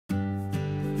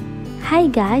Hi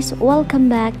guys, welcome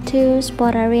back to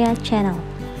Spotaria channel.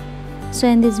 So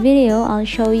in this video, I'll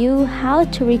show you how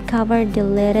to recover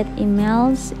deleted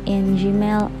emails in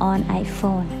Gmail on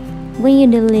iPhone. When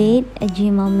you delete a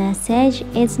Gmail message,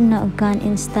 it's not gone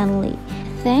instantly.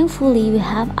 Thankfully, we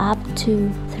have up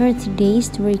to 30 days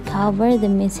to recover the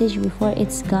message before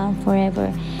it's gone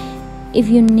forever. If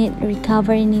you need to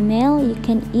recover an email, you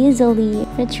can easily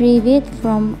retrieve it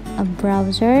from a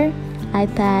browser,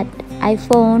 iPad,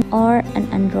 iPhone, or an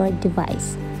Android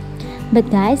device. But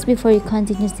guys, before you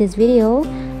continue this video,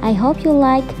 I hope you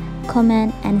like,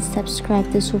 comment, and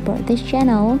subscribe to support this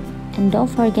channel, and don't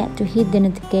forget to hit the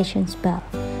notifications bell.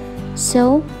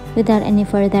 So without any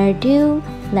further ado,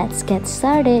 let's get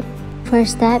started.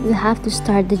 First step, you have to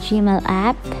start the Gmail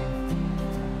app.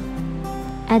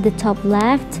 At the top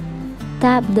left,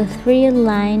 tap the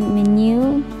three-line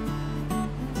menu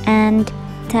and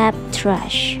tap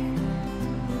Trash.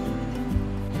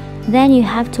 Then you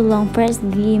have to long press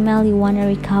the email you want to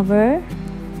recover.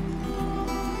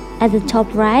 At the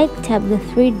top right, tap the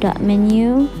three-dot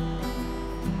menu.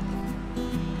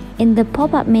 In the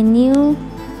pop-up menu,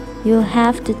 you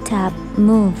have to tap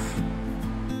Move.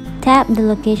 Tap the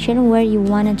location where you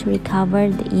wanted to recover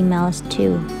the emails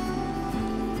to.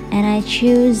 And I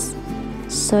choose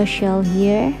Social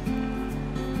here.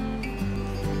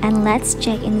 And let's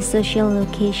check in the social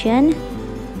location.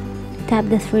 Tap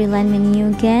the three-line menu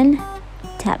again,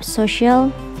 tap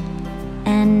Social,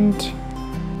 and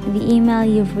the email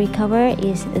you've recovered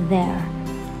is there.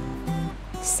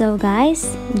 So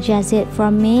guys, just it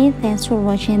from me. Thanks for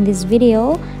watching this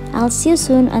video. I'll see you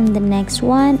soon on the next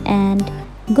one, and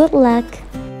good luck.